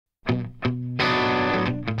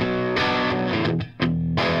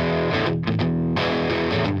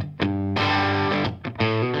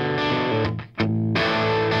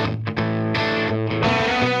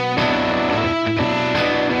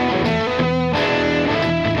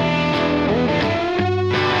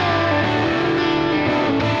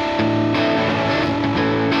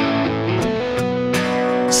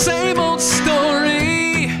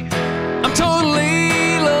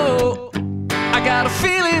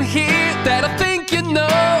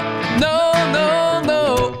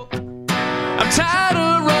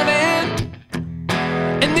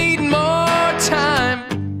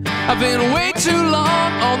been way too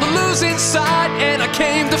long on the losing side, and I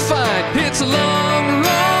came to find it's a long road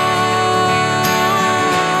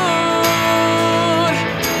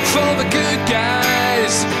for the good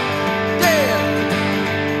guys. Yeah.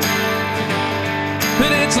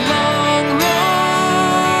 And it's a long road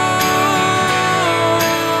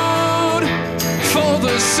for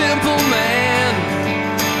the simple man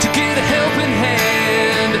to get a helping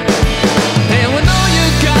hand. And when all you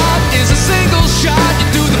got is a single shot, you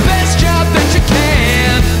do the best job that you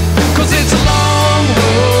can, 'cause it's a long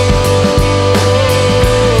road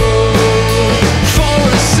for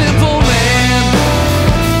a simple man.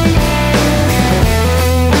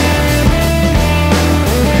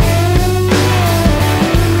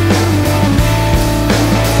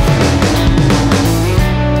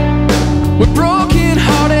 We're broken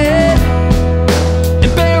hearted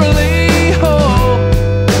and barely whole.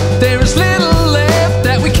 There is little left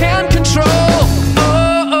that we can control.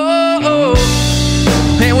 Oh, oh, oh.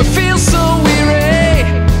 And we feel so weary,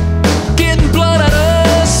 getting blood out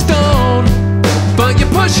of stone. But you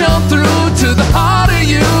push on through to the heart of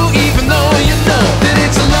you, even though you know that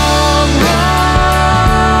it's a long road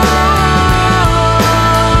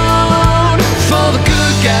for the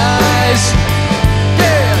good guys.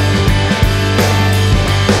 Yeah.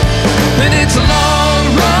 And it's a long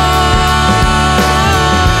road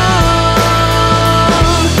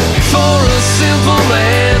for a simple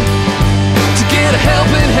man to get a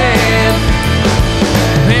helping hand.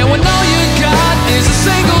 And when all you got is a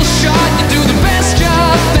single shot, you do the best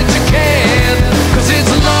job that you can, 'cause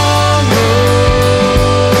it's a long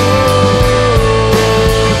road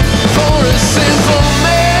for a simple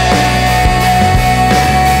man.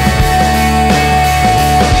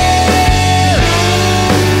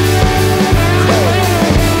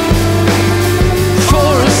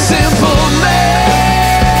 For a simple man.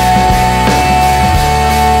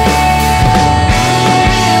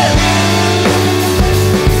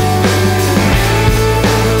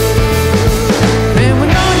 And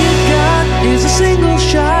when all you got is a single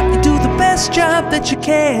shot, you do the best job that you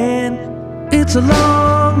can. It's a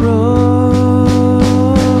long road.